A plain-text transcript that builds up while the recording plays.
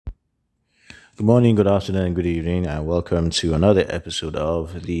Good morning, good afternoon, good evening, and welcome to another episode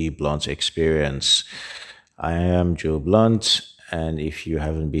of the Blunt Experience. I am Joe Blunt, and if you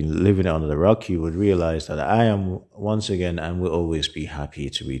haven't been living under the rock, you would realize that I am once again and will always be happy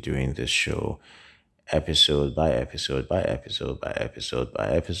to be doing this show episode by episode by episode by episode by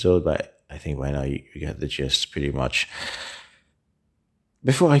episode by I think by now you get the gist pretty much.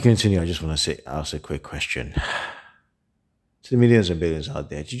 Before I continue, I just want to ask a quick question. To the millions and billions out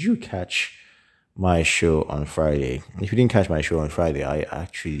there, did you catch my show on Friday? If you didn't catch my show on Friday, I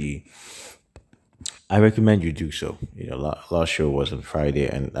recommend you do so. Last show was on Friday,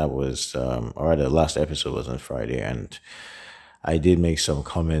 and that was, or rather, last episode was on Friday, and I did make some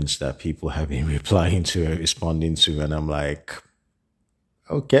comments that people have been replying to and responding to, and I'm like,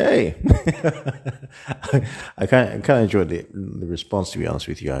 okay. I kind of enjoyed the response, to be honest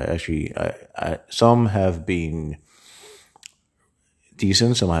with you. Some have been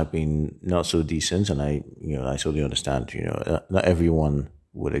decent, some have been not so decent, and I totally understand. Not everyone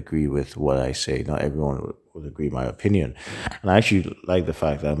would agree with what I say. Not everyone would agree with my opinion, and I actually like the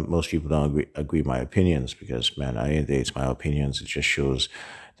fact that most people don't agree with my opinions, because man, I end it's my opinions. It just shows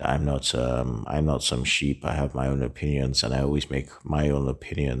that I'm not some sheep. I have my own opinions, and I always make my own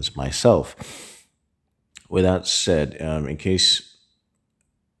opinions myself. With that said, in case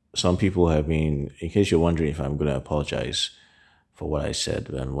you're wondering if I'm going to apologize for what I said,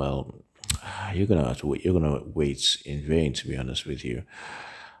 then well, you're gonna wait in vain, to be honest with you.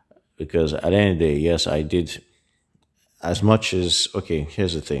 Because at the end of the day, yes, I did as much as okay.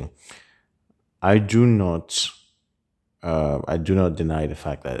 Here's the thing: I do not deny the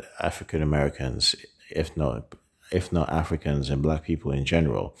fact that African Americans, if not Africans and Black people in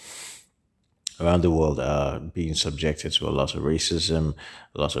general, around the world are being subjected to a lot of racism,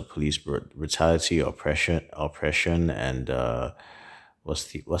 a lot of police brutality, oppression, and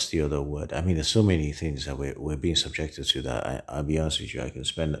what's the other word? I mean, there's so many things that we're being subjected to that I'll be honest with you, I can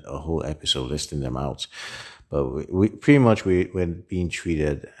spend a whole episode listing them out. But we pretty much we're being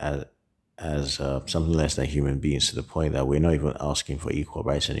treated as something less than human beings, to the point that we're not even asking for equal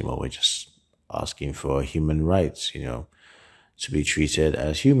rights anymore. We're just asking for human rights, to be treated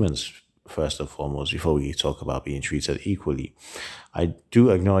as humans first and foremost, before we talk about being treated equally. I do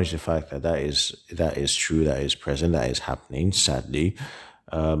acknowledge the fact that is true, that is present, that is happening, sadly.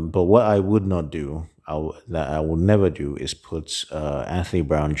 But what I would not do, that I will never do, is put Anthony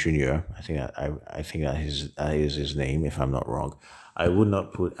Brown Jr. I think that is his name, if I'm not wrong. I would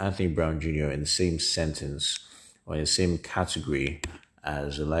not put Anthony Brown Jr. in the same sentence or in the same category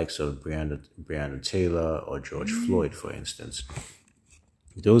as the likes of Breonna Taylor or George Floyd, for instance.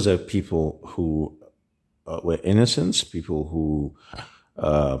 Those are people who were innocent, people who,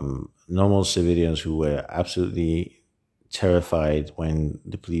 normal civilians who were absolutely terrified when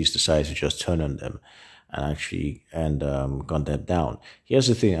the police decided to just turn on them and gun them down. Here's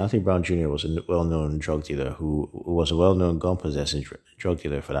the thing: Anthony Brown Jr. was a well-known drug dealer who was a well-known gun-possessing drug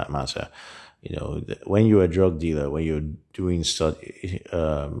dealer, for that matter. When you're a drug dealer, when you're doing such,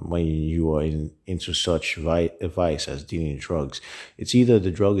 when you are into such vice as dealing drugs, it's either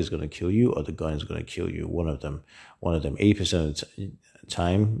the drug is going to kill you or the gun is going to kill you. One of them. 8% of the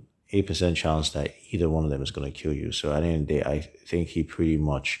time, 8% chance that either one of them is going to kill you. So at the end of the day, I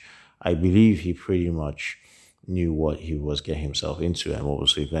believe he pretty much knew what he was getting himself into and what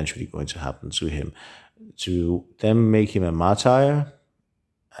was eventually going to happen to him. To then make him a martyr,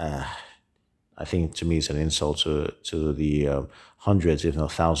 I think, to me, it's an insult to the hundreds, if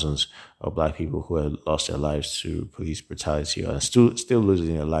not thousands, of Black people who have lost their lives to police brutality, or still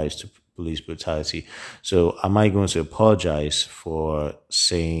losing their lives to police brutality. So am I going to apologize for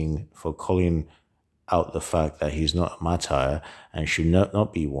calling out the fact that he's not a martyr and should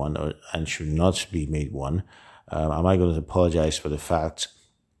not be one, and should not be made one? Am I going to apologize for the fact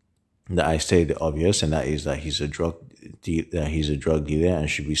that I say the obvious, and that is that he's a drug dealer and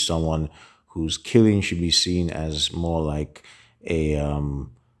should be someone whose killing should be seen as more like a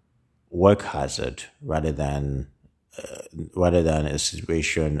work hazard rather than a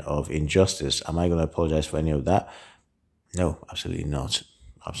situation of injustice? Am I going to apologize for any of that? No, absolutely not.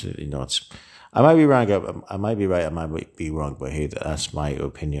 Absolutely not. I might be wrong. I might be right. I might be wrong. But hey, that's my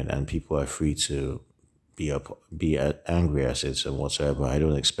opinion, and people are free to be angry at it and whatsoever. I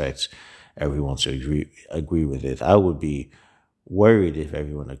don't expect everyone to agree with it. I would be worried if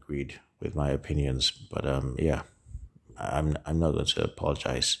everyone agreed with my opinions, but yeah, I'm not going to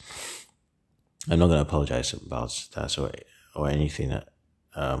apologize. I'm not going to apologize about that or anything.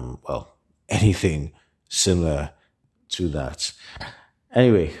 Anything similar to that.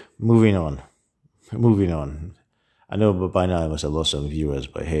 Anyway, moving on. I know, but by now I must have lost some viewers,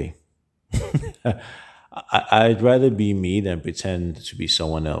 but hey, I'd rather be me than pretend to be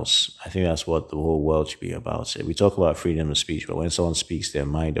someone else. I think that's what the whole world should be about. We talk about freedom of speech, but when someone speaks their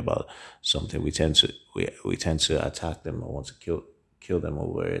mind about something, we tend to attack them or want to kill them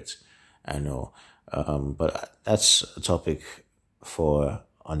over it. I know, but that's a topic for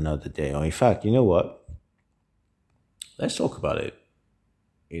another day. Or in fact, you know what? Let's talk about it.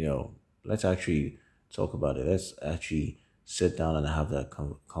 Let's actually talk about it. Let's actually sit down and have that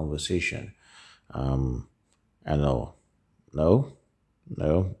conversation. I know, no,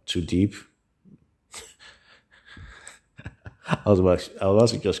 no, too deep. I was about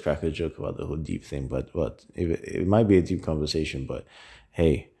to just crack a joke about the whole deep thing, it might be a deep conversation. But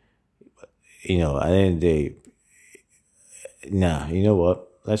hey, at the end of the day, nah. You know what?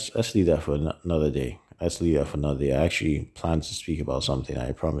 Let's leave that for another day. Let's leave that for another day. I actually plan to speak about something.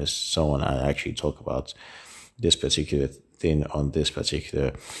 I promised someone I'd actually talk about this particular thing on this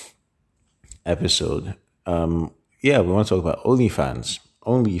particular episode. Yeah, we want to talk about OnlyFans.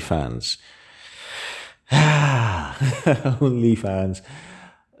 OnlyFans. OnlyFans.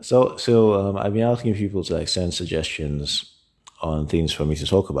 So I've been asking people to send suggestions on things for me to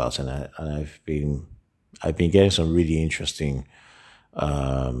talk about, and I've been getting some really interesting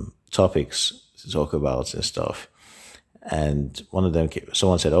topics to talk about and stuff. And one of them,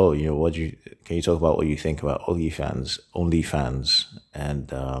 someone said, "Oh, can you talk about what you think about OnlyFans?"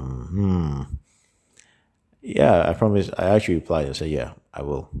 And yeah, I promise. I actually replied and said, "Yeah, I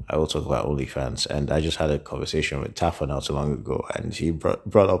will. I will talk about OnlyFans." And I just had a conversation with Tafa not too long ago, and he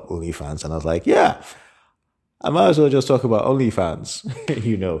brought up OnlyFans, and I was like, "Yeah, I might as well just talk about OnlyFans,"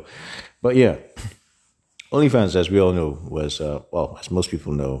 But yeah, OnlyFans, as we all know, was as most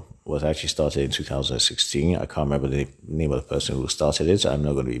people know, was actually started in 2016. I can't remember the name of the person who started it. So I'm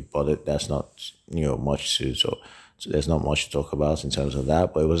not going to be bothered. That's not much to so there's not much to talk about in terms of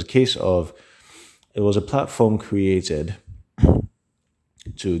that. But it was a case of it was a platform created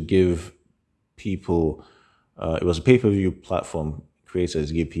to give people. It was a pay-per-view platform created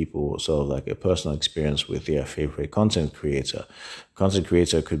to give people sort of like a personal experience with their favorite content creator. Content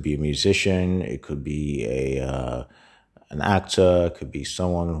creator could be a musician, it could be an actor, it could be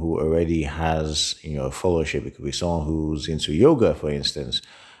someone who already has a followership, it could be someone who's into yoga, for instance.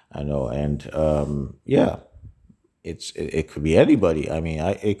 I know, and yeah, it could be anybody. I mean,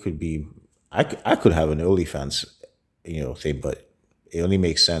 it could be I could have an OnlyFans thing, but it only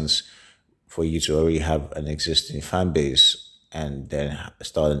makes sense for you to already have an existing fan base and then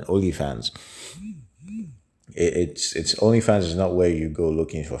start an OnlyFans. It's OnlyFans is not where you go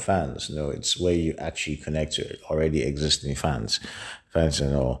looking for fans. No, it's where you actually connect to already existing fans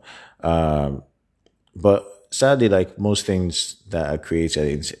and all. But sadly, like most things that are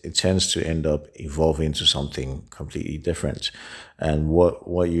created, it tends to end up evolving into something completely different. And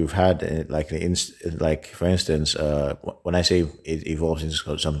what you've had, like for instance, when I say it evolves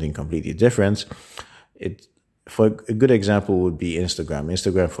into something completely different, for a good example would be Instagram.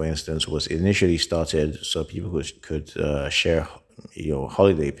 Instagram, for instance, was initially started so people could share,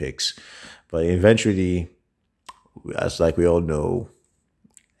 holiday pics, but eventually, as like we all know,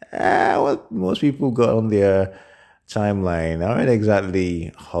 what most people got on their timeline aren't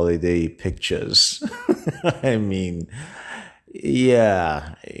exactly holiday pictures. I mean,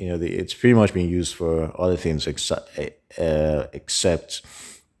 yeah, it's pretty much being used for other things except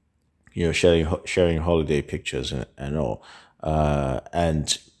sharing holiday pictures and all.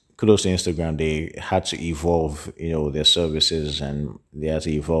 And kudos to Instagram, they had to evolve, their services, and they had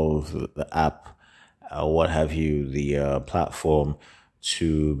to evolve the app, what have you, the platform,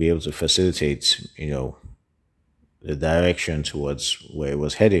 to be able to facilitate, the direction towards where it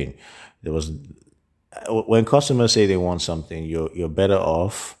was heading. When customers say they want something, you're better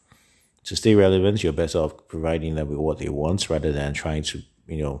off to stay relevant. You're better off providing them with what they want rather than trying to,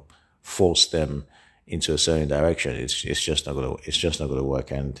 force them into a certain direction. It's just not gonna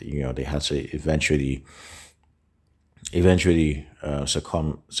work. And they had to eventually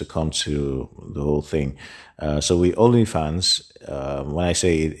succumb to the whole thing. So with OnlyFans, when I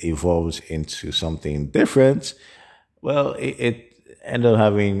say it evolved into something different, well, it ended up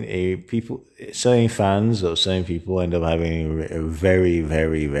having certain fans or certain people end up having a very,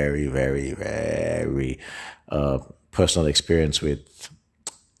 very, very, very, very personal experience with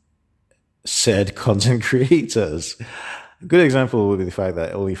said content creators. A good example would be the fact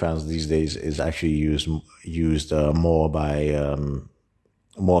that OnlyFans these days is actually used more by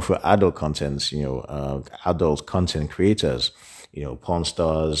more for adult contents, adult content creators, porn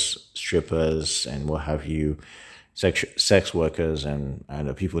stars, strippers, and what have you, sex workers, and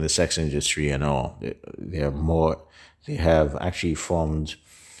people in the sex industry and all. They have actually formed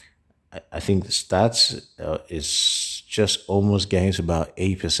I think the stats is just almost getting to about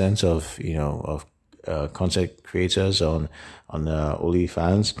 8% of content creators on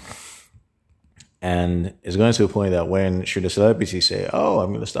OnlyFans. And it's going to a point that when should a celebrity say, "Oh, I'm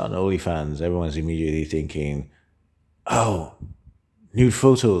going to start an OnlyFans," everyone's immediately thinking, "Oh, nude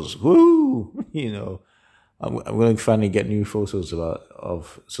photos, woo!" I'm going to finally get nude photos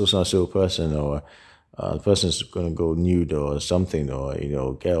of so person, or the person's going to go nude or something, or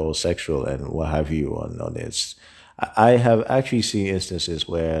get all sexual and what have you on this. I have actually seen instances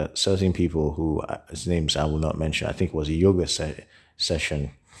where certain people who his names I will not mention. I think it was a yoga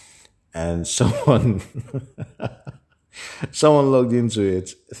session, and someone logged into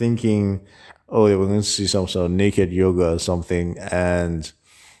it thinking, oh, they were going to see some sort of naked yoga or something, and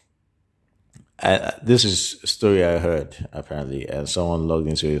this is a story I heard apparently, and someone logged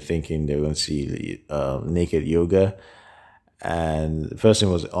into it thinking they were going to see naked yoga, and the person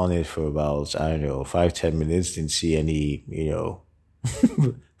was on it for about, I don't know, 5-10 minutes, didn't see any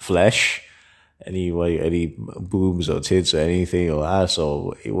flesh, any boobs or tits or anything or ass,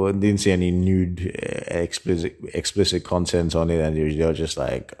 or didn't see any nude explicit content on it, and they're just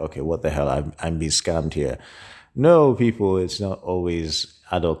like, okay, what the hell, I'm being scammed here. No, people, it's not always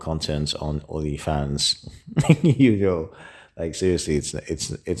adult content on OnlyFans. Like seriously, it's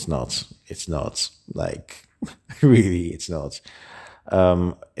not like really, it's not.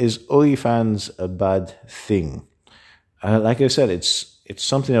 Is OnlyFans a bad thing? Like I said, it's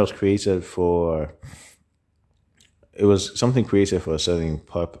something that was created for. It was something created for a certain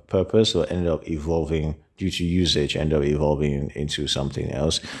purpose, or ended up evolving due to usage, ended up evolving into something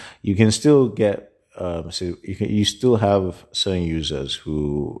else. You can still get. So you still have certain users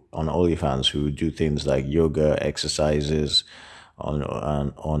who on OnlyFans who do things like yoga exercises on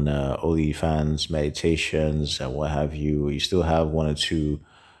OnlyFans, meditations and what have you. You still have one or two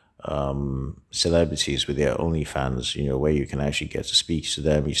celebrities with their OnlyFans, where you can actually get to speak to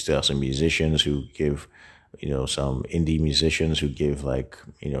them. You still have some musicians who give, some indie musicians who give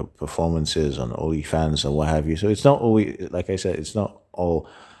performances on OnlyFans and what have you. So it's not always, like I said, it's not all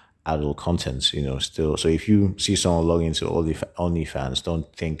adult content, still. So if you see someone log into OnlyFans,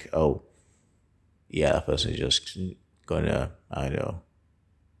 don't think, oh, yeah, that person is just gonna, I don't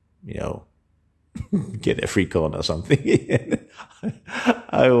know, get a freak on or something.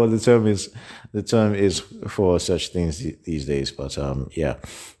 I don't know what the term is for such things these days, but yeah.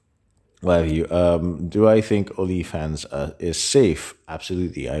 What have you? Do I think OnlyFans is safe?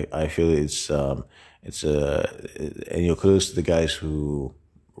 Absolutely. I feel it's and you're close to the guys who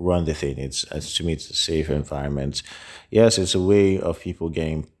run the thing. To me, it's a safe environment. Yes, it's a way of people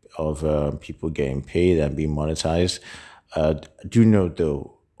getting paid and being monetized. Do note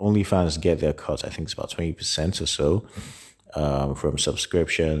though, OnlyFans get their cut. I think it's about 20% or so from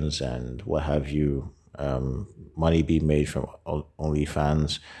subscriptions and what have you. Money being made from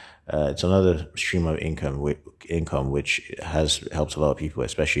OnlyFans. It's another stream of income, which has helped a lot of people,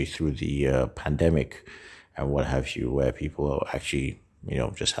 especially through the pandemic and what have you, where people actually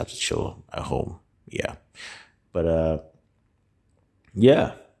just have to chill at home. Yeah. But,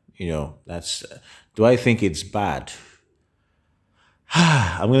 yeah, that's, do I think it's bad?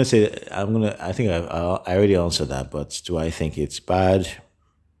 I think I already answered that, but do I think it's bad?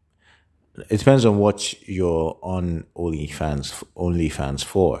 It depends on what you're on OnlyFans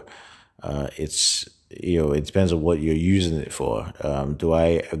for. It depends on what you're using it for. Do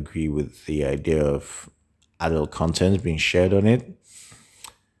I agree with the idea of adult content being shared on it?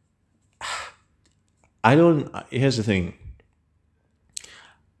 Here's the thing.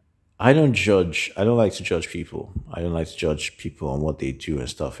 I don't like to judge people. I don't like to judge people on what they do and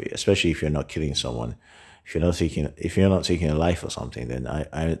stuff, especially if you're not killing someone. If you're not taking a life or something, then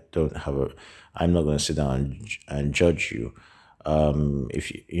I'm not going to sit down and judge you.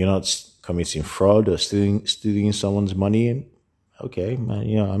 If you're not committing fraud or stealing someone's money, okay,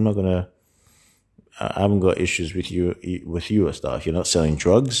 man, I haven't got issues with you or stuff. If you're not selling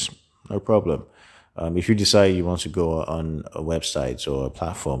drugs, no problem. If you decide you want to go on a website or a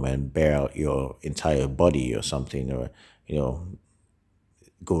platform and bear out your entire body or something, or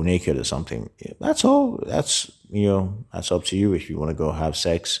go naked or something, that's all. That's up to you. If you want to go have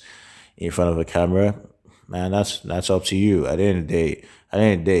sex in front of a camera, man, that's up to you. At the end of the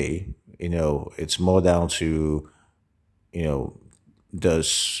day, it's more down to,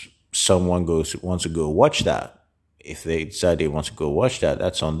 does someone want to go watch that? If they decide they want to go watch that,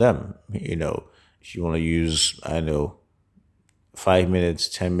 that's on them. If you want to use, 5 minutes,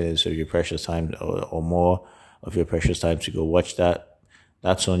 10 minutes of your precious time or more of your precious time to go watch that,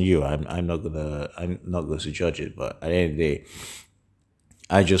 that's on you. I'm not going to judge it, but at the end of the day,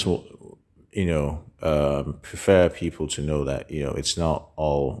 I just prefer people to know that, it's not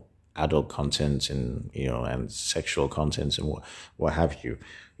all adult content and, and sexual content and what have you.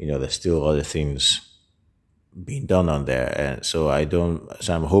 There's still other things being done on there. And so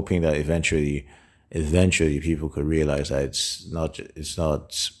I'm hoping that eventually people could realize that it's not,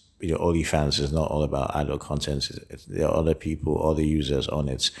 OnlyFans is not all about adult content. There are other people, other users on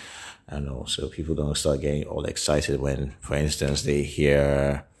it. I don't know. So people don't start getting all excited when, for instance, they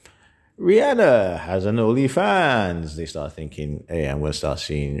hear Rihanna has an OnlyFans. They start thinking, hey, I'm going to start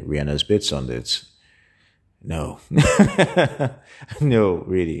seeing Rihanna's bits on it. No. No,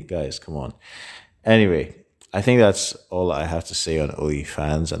 really, guys, come on. Anyway, I think that's all I have to say on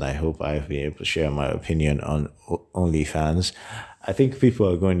OnlyFans, and I hope I've been able to share my opinion on OnlyFans. I think people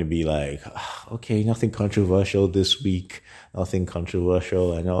are going to be like, okay, nothing controversial this week, nothing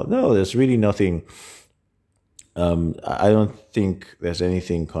controversial. I know, no, there's really nothing. I don't think there's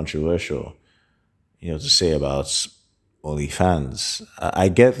anything controversial, to say about OnlyFans. I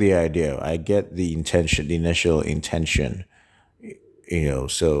get the idea. I get the intention, the initial intention,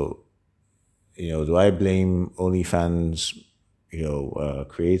 so, do I blame OnlyFans,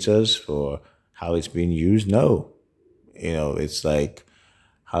 creators for how it's being used? No. It's like,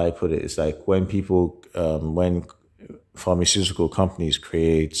 how I put it, it's like when when pharmaceutical companies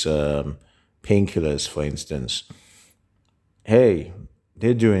create painkillers, for instance. Hey,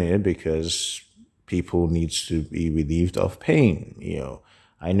 they're doing it because people need to be relieved of pain.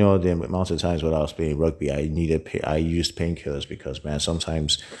 I know the amount of times when I was playing rugby, I used painkillers because, man,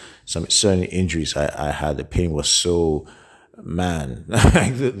 sometimes some certain injuries I had, the pain was so, man,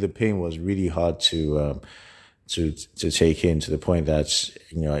 the pain was really hard to take in, to the point that,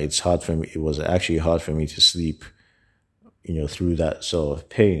 it's hard for me. It was actually hard for me to sleep, through that sort of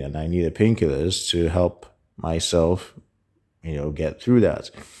pain. And I needed painkillers to help myself, get through that.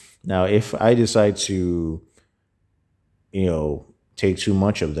 Now, if I decide to, take too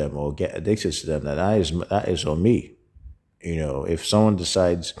much of them or get addicted to them, that is on me. If someone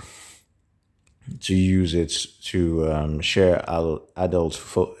decides to use it to share adult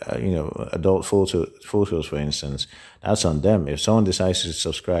photos, for instance, that's on them. If someone decides to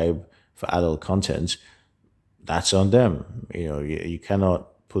subscribe for adult content, that's on them. You cannot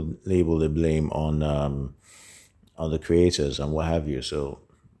label the blame on the creators and what have you. So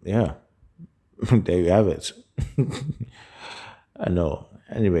yeah, there you have it. I know.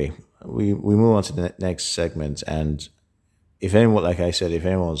 Anyway, we move on to the next segment, and if anyone, like I said, if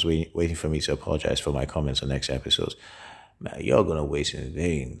anyone's waiting for me to apologize for my comments on next episodes, man, you're gonna waste in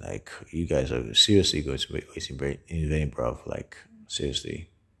vain. Like, you guys are seriously going to waste in vain, bro. Like, seriously,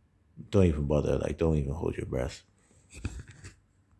 don't even bother. Like, don't even hold your breath.